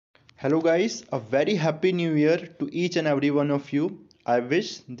Hello, guys, a very happy new year to each and every one of you. I wish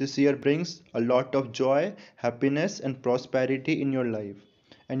this year brings a lot of joy, happiness, and prosperity in your life,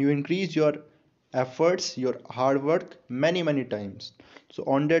 and you increase your efforts, your hard work many times. So,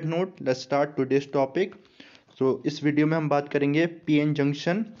 on that note, let's start today's topic. इस video में हम बात करेंगे PN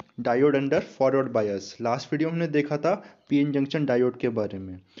junction diode under forward bias. Last video हमने देखा था PN junction diode के बारे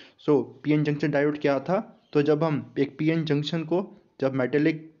में। पीएन जंक्शन डायोड क्या था? तो जब हम एक पीएन जंक्शन को जब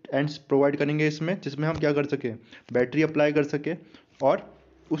मेटेलिक एंड्स प्रोवाइड करेंगे इसमें, जिसमें हम क्या कर सके, बैटरी अप्लाई कर सके, और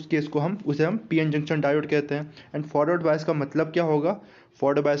उस केस को उसे हम पीएन जंक्शन डायोड कहते हैं। एंड फॉरवर्ड बायस का मतलब क्या होगा?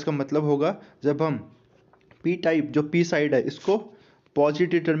 फॉरवर्ड बायस का मतलब होगा जब हम पी टाइप, जो पी साइड है, इसको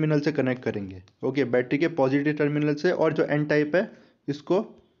पॉजिटिव टर्मिनल से कनेक्ट करेंगे। ओके, बैटरी के पॉजिटिव टर्मिनल से, और जो एन टाइप है इसको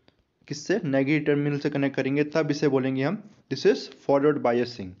किससे, नेगेटिव टर्मिनल से कनेक्ट करेंगे, तब इसे बोलेंगे हम this is forward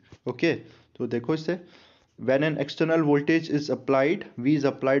biasing. Okay, तो देखो इसे, when an external voltage is applied, V is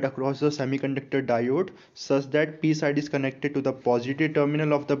applied across the semiconductor diode such that P side is connected to the positive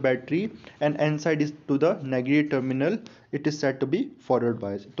terminal of the battery and N side is to the negative terminal, it is said to be forward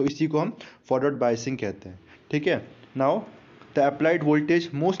bias। तो इसी को हम forward biasing कहते हैं। ठीक है, now the applied voltage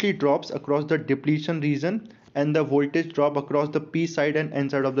mostly drops across the depletion region and the voltage drop across the P side and N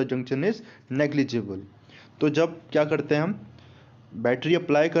side of the junction is negligible। तो जब क्या करते हैं, हम बैटरी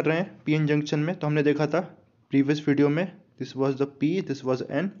अप्लाई कर रहे हैं पीएन जंक्शन में, तो हमने देखा था प्रीवियस वीडियो में, this was the P, this was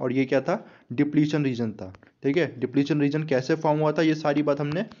an, और ये क्या था, डिप्लीशन रीजन था। ठीक है, डिप्लीशन रीजन कैसे फॉर्म हुआ था, ये सारी बात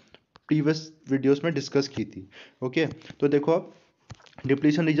हमने प्रीवियस वीडियोस में डिस्कस की थी। ओके, तो देखो अब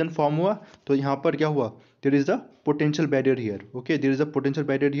डिप्लीशन रीजन फॉर्म हुआ, तो यहाँ पर क्या हुआ, there is the potential barrier here. Okay, there is a potential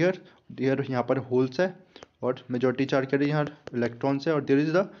barrier here, यहाँ पर होल्स है और मेजॉरिटी चार्ज कर रही है, यहाँ इलेक्ट्रॉन्स है, और there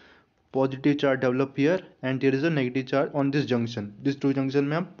is the positive charge develop here and there is a negative charge on this junction. This to junction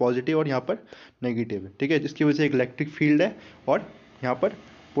में हम पॉजिटिव और यहाँ पर नेगेटिव है। ठीक है, जिसकी वजह से एक इलेक्ट्रिक फील्ड है और यहाँ पर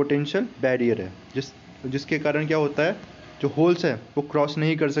पोटेंशियल बैरियर है, जिसके कारण क्या होता है, जो होल्स है वो क्रॉस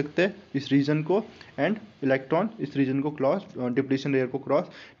नहीं कर सकते इस रीजन को, एंड इलेक्ट्रॉन इस रीजन को क्रॉस, डिप्लीशन लेयर को क्रॉस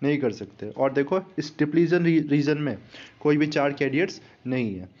नहीं कर सकते। और देखो इस डिप्लीशन रीजन में कोई भी चार्ज कैरियर्स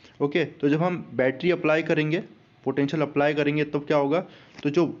नहीं है। ओके, तो जब हम बैटरी अप्लाई करेंगे, पोटेंशियल अप्लाई करेंगे, तो क्या होगा, तो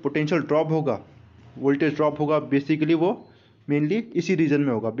जो पोटेंशियल ड्रॉप होगा, वोल्टेज ड्रॉप होगा, बेसिकली वो मेनली इसी रीजन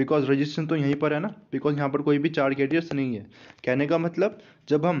में होगा, बिकॉज रजिस्टेंस तो यहीं पर है ना, बिकॉज यहाँ पर कोई भी चार्ज कैरियर्स नहीं है। कहने का मतलब,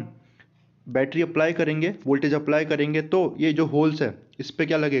 जब हम बैटरी अप्लाई करेंगे, वोल्टेज अप्लाई करेंगे, तो ये जो होल्स है इस पर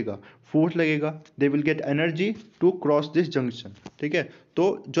क्या लगेगा, फोर्स लगेगा, they will get energy to cross this junction. ठीक है,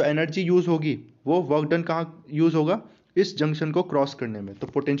 तो जो एनर्जी यूज होगी वो वर्क डन कहाँ यूज होगा, इस जंक्शन को क्रॉस करने में। तो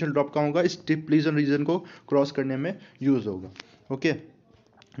पोटेंशियल ड्रॉप कहाँ होगा, इस डिप्लीशन रीजन को क्रॉस करने में यूज होगा। Okay,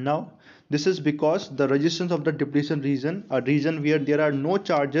 now this is because the resistance of the depletion region, a region where there are no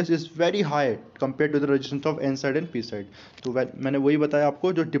charges, is very high compared to the resistance of n side and p side। तो मैंने वही बताया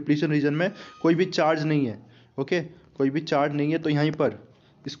आपको, जो depletion region में कोई भी charge नहीं है। ओके, कोई भी चार्ज नहीं है, तो यहीं पर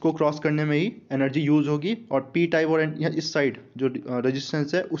इसको क्रॉस करने में ही एनर्जी यूज होगी, और पी टाइप और इस साइड जो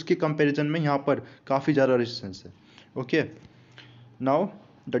रेजिस्टेंस है उसके कंपेरिजन में यहाँ पर काफ़ी ज़्यादा रेजिस्टेंस है। Okay, now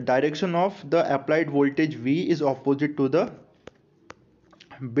the direction of the applied voltage V is opposite to the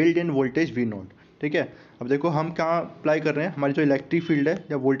build in voltage V not. ठीक है, अब देखो हम कहाँ अप्लाई कर रहे हैं, हमारी जो इलेक्ट्रिक फील्ड है,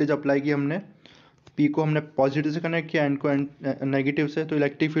 या वोल्टेज अप्लाई की हमने, P को हमने पॉजिटिव से कनेक्ट किया, N को नेगेटिव से, तो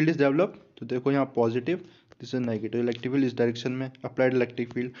इलेक्ट्रिक फील्ड इज डेवलप। तो देखो यहाँ positive, this is negative, electric field इस डायरेक्शन में, अप्लाइड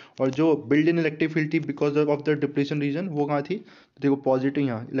इलेक्ट्रिक फील्ड। और जो बिल्ड इन इलेक्ट्रिक फील्ड थी because of the depletion region, वो कहाँ थी, तो देखो पॉजिटिव,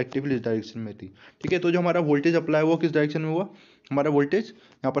 यहाँ इलेक्ट्रिक फील्ड इस डायरेक्शन में थी। ठीक है, तो जो हमारा वोल्टेज अप्लाई हुआ किस डायरेक्शन में हुआ, हमारा वोल्टेज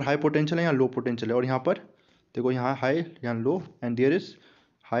यहाँ पर हाई पोटेंशियल है, यहाँ लो पोटेंशियल है, और यहाँ पर देखो यहाँ हाई, यहाँ लो, and there is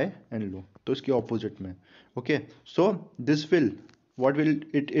high and low, तो इसके ऑपोजिट में। Okay, so this will, what will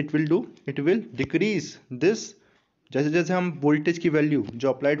it will do, it will decrease this. जैसे जैसे हम वोल्टेज की वैल्यू, जो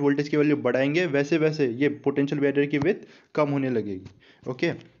अप्लाइड वोल्टेज की वैल्यू बढ़ाएंगे, वैसे वैसे ये पोटेंशियल बैरियर की विड्थ कम होने लगेगी।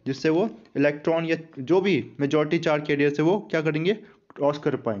 ओके, जिससे वो इलेक्ट्रॉन या जो भी मेजॉरिटी चार्ज कैरियर से वो क्या करेंगे, क्रॉस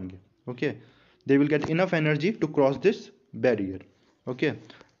कर पाएंगे। Okay, they will get enough energy to cross this barrier. Okay,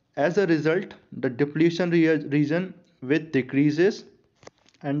 as a result the depletion region with decreases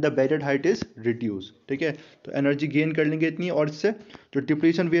and the barrier height is reduce. ठीक है, तो एनर्जी गेन कर लेंगे इतनी, और इससे जो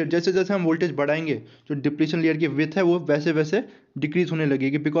डिप्लीशन लेयर, जैसे जैसे हम वोल्टेज बढ़ाएंगे, जो डिप्लीशन लेयर की विड्थ है वो वैसे वैसे डिक्रीज होने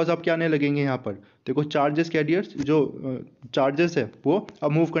लगेगी, बिकॉज अब क्या आने लगेंगे, यहाँ पर देखो चार्जेस कैरियर्स, जो चार्जेस है वो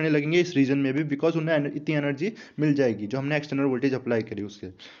अब मूव करने लगेंगे इस रीजन में भी, बिकॉज उन्हें इतनी एनर्जी मिल जाएगी जो हमने एक्सटर्नल वोल्टेज अप्लाई करी उसके।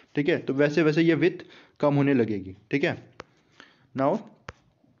 ठीक है, तो वैसे वैसे ये विड्थ कम होने लगेगी। ठीक है, now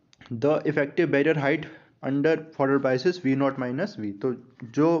the effective barrier height under forward bias is V not minus V। तो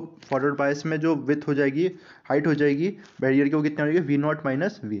जो फॉरवर्ड बायस में जो विथ हो जाएगी, हाइट हो जाएगी बैरियर की, वो कितना हो जाएगी, V नॉट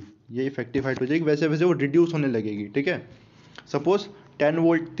माइनस V, ये इफेक्टिव हाइट हो जाएगी। वैसे वैसे वो रिड्यूस होने लगेगी। ठीक है, सपोज 10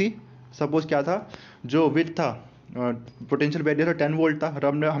 वोल्ट थी सपोज क्या था, जो विथ था पोटेंशियल बैरियर था 10 वोल्ट था, और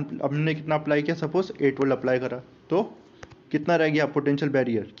हमने कितना अप्लाई किया, सपोज 8 वोल्ट अप्लाई करा, तो कितना रह गया पोटेंशियल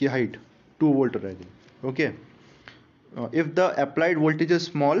बैरियर की हाइट, 2 वोल्ट रह गई। Okay, if the applied voltage is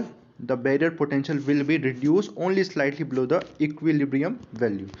small, the barrier potential will be reduced only slightly below the equilibrium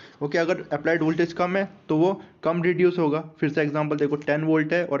value। Okay, अगर अप्लाइड वोल्टेज कम है तो वो कम रिड्यूस होगा। फिर से एग्जांपल देखो, 10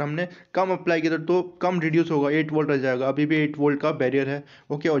 वोल्ट है और हमने कम अप्लाई किया तो कम रिड्यूस होगा, 8 वोल्ट रह जाएगा, अभी भी 8 वोल्ट का बैरियर है।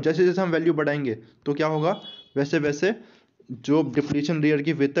 ओके, और जैसे जैसे हम वैल्यू बढ़ाएंगे तो क्या होगा, वैसे वैसे जो डिप्लीशन लेयर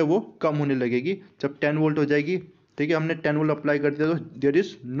की विड्थ है वो कम होने लगेगी। जब 10 वोल्ट हो जाएगी, ठीक है, हमने 10 वोल्ट अप्लाई कर दिया तो there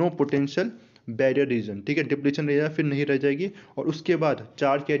is no potential barrier reason, ठीक है, डिप्लीशन एरिया फिर नहीं रह जाएगी, और उसके बाद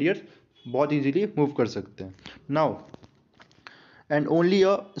चार्ज कैरियर बहुत इजीली मूव कर सकते हैं। Now and only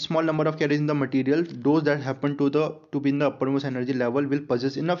a small number of carriers in the material, those that happen to be in the uppermost energy level, will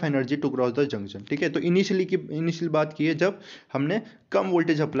possess enough energy to cross the junction। ठीक है, तो initial बात की है जब हमने कम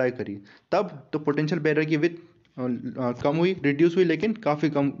वोल्टेज अप्लाई करी, तब तो पोटेंशियल बैरियर की विथ कम हुई, रिड्यूस हुई, लेकिन काफ़ी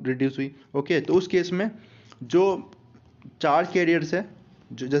कम रिड्यूस हुई। ओके, तो उस केस में जो चार्ज कैरियर्स है,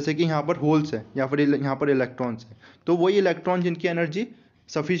 जो जैसे कि यहाँ पर होल्स है या फिर यहाँ पर इलेक्ट्रॉन्स है, तो वही इलेक्ट्रॉन जिनकी एनर्जी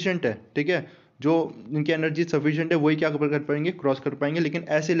सफिशिएंट है, ठीक है, जो इनकी एनर्जी सफिशिएंट है वही क्या कर पाएंगे, क्रॉस कर पाएंगे, लेकिन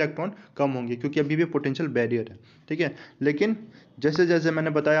ऐसे इलेक्ट्रॉन कम होंगे क्योंकि अभी भी पोटेंशियल बैरियर है। ठीक है, लेकिन जैसे जैसे मैंने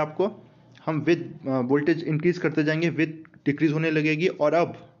बताया आपको, हम विद वोल्टेज इंक्रीज करते जाएंगे, विद डिक्रीज होने लगेगी, और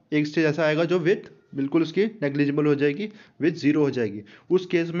अब एक स्टेज ऐसा आएगा जो विद बिल्कुल उसकी नेग्लिजिबल हो जाएगी, विद जीरो हो जाएगी। उस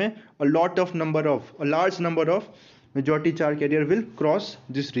केस में a large number of majority charge carrier will cross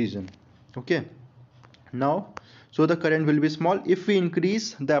this region। okay, now so the current will be small। if we increase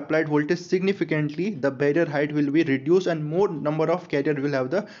the applied voltage significantly, the barrier height will be reduced and more number of carrier will have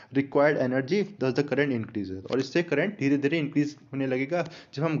the required energy, thus the current increases। और इससे current धीरे धीरे increase होने लगेगा।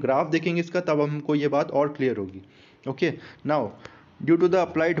 जब हम graph देखेंगे इसका तब हमको ये बात और क्लियर होगी। okay, now due to the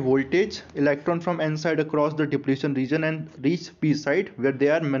applied voltage, electron from n side across the depletion region and reach p side where they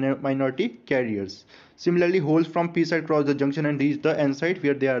are minority carriers। Similarly, holes from p side cross the junction and reach the n side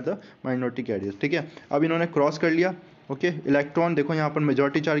where they are the minority carriers। ठीक है, अब इन्होंने cross कर लिया। Okay, electron देखो यहाँ पर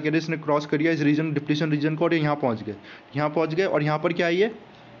majority charge carriers ने क्रॉस कर लिया इस रीजन, डिप्लीशन रीजन को, और यहाँ पहुँच गए, और यहाँ पर क्या है, ये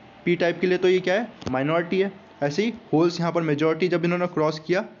पी टाइप के लिए तो ये क्या है, माइनॉरिटी है। ऐसे ही होल्स यहाँ पर मेजॉरिटी जब इन्होंने क्रॉस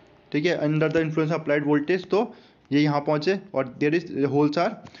किया, ठीक है, under the influence of applied voltage, तो ये यहाँ पहुँचे, और there is holes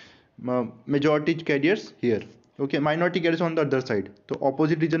are majority carriers here. Okay, minority carriers on the other side. तो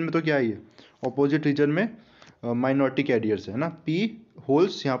ऑपोजिट रीजन में तो क्या है, ये ऑपोजिट रीजन में माइनॉरिटी कैरियर्स है ना, पी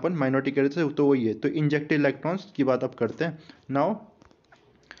होल्स यहाँ पर माइनॉरिटी कैरियर्स है, तो वही है। तो इंजेक्टेड इलेक्ट्रॉन्स की बात अब करते हैं। नाउ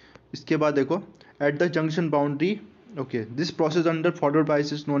इसके बाद देखो, at the junction boundary, okay, this process under forward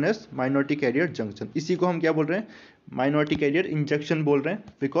bias is known as minority carrier junction. इसी को हम क्या बोल रहे हैं, माइनॉरिटी कैरियर इंजेक्शन बोल रहे हैं,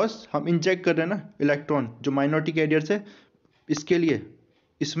 बिकॉज हम इंजेक्ट कर रहे हैं ना इलेक्ट्रॉन जो माइनॉरिटी कैरियर है, इसके लिए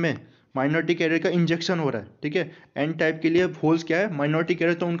इसमें माइनॉरिटी कैरियर का इंजेक्शन हो रहा है। ठीक है, एन टाइप के लिए होल्स क्या है, माइनॉरिटी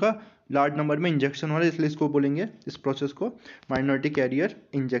कैरियर, तो उनका लार्ज नंबर में इंजेक्शन हो रहा है, इसलिए इसको बोलेंगे, इस प्रोसेस को माइनॉरिटी कैरियर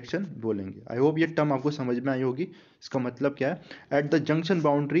इंजेक्शन बोलेंगे। आई होप ये टर्म आपको समझ में आई होगी। इसका मतलब क्या है, at the junction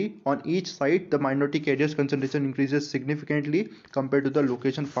boundary on each side the minority carriers concentration increases significantly compare to the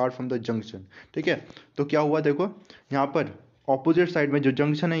location far from the junction. ठीक है, तो क्या हुआ देखो, यहाँ पर ऑपोजिट साइड में जो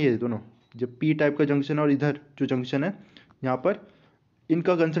जंक्शन है, ये दोनों जो पी टाइप का जंक्शन है और इधर जो जंक्शन है, यहाँ पर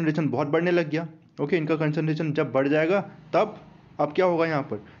इनका कंसंट्रेशन बहुत बढ़ने लग गया। ओके, इनका कंसंट्रेशन जब बढ़ जाएगा तब अब क्या होगा, यहाँ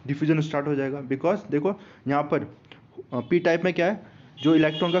पर डिफ्यूजन स्टार्ट हो जाएगा। बिकॉज देखो यहाँ पर पी टाइप में क्या है, जो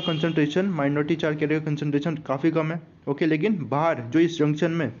इलेक्ट्रॉन का कंसंट्रेशन, माइनॉरिटी चार्ज कैरियर का कंसंट्रेशन काफ़ी कम है। ओके, लेकिन बाहर जो इस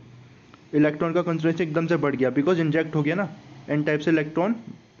जंक्शन में इलेक्ट्रॉन का कंसंट्रेशन एकदम से बढ़ गया, बिकॉज इंजेक्ट हो गया ना, एन टाइप से इलेक्ट्रॉन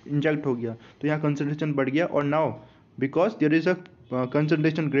इंजेक्ट हो गया, तो यहाँ कंसंट्रेशन बढ़ गया। और now because there is a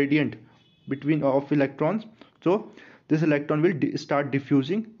concentration gradient between of electrons, so this electron will start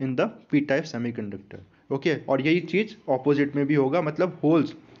diffusing in the P type semiconductor. Okay, और यही चीज़ ऑपोजिट में भी होगा, मतलब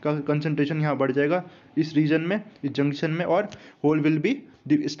होल्स का कंसंट्रेशन यहाँ बढ़ जाएगा इस रीजन में, इस जंक्शन में, और whole will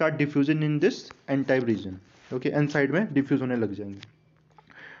be start diffusion in this N type reason. Okay, N side में डिफ्यूज होने लग जाएंगे।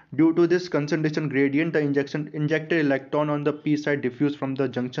 Due to this concentration gradient, the injected electron on the p side diffuse from the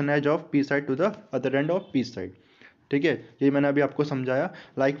junction edge of p side to the other end of p side। ठीक है, ये मैंने अभी आपको समझाया।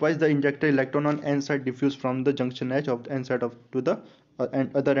 Likewise the injected electron on an side diffuse from the junction as of N side of to the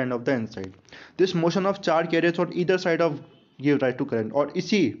other end of the N side. This motion of charge carriers on either side of give right to current. और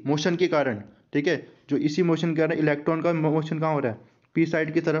इसी motion के कारण, ठीक है, जो इसी motion के कारण इलेक्ट्रॉन का मोशन कहाँ हो रहा है, पी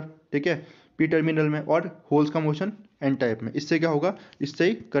साइड की तरफ, ठीक है, पी टर्मिनल में, और होल्स का मोशन एन टाइप में। इससे क्या होगा, इससे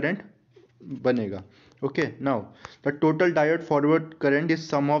ही करंट बनेगा। Okay, now the total diode forward current is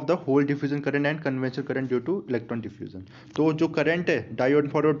some of the whole diffusion current and conventional current due two electron diffusion. तो जो करंट है, डायोड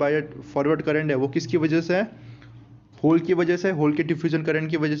फॉरवर्ड करंट है, वो किसकी वजह से है, होल की वजह से, होल के डिफ्यूजन करंट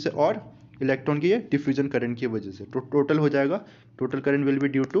की वजह से, और इलेक्ट्रॉन की डिफ्यूजन करंट की वजह से। तो टोटल हो जाएगा, total current will be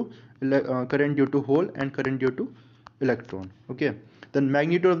due to current due to whole and current due two electron. Okay, the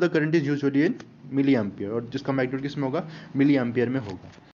magnitude of the current is usually in milli ampere, और जिसका मैग्नीट्यूड किस में होगा, मिली एम्पियर में होगा।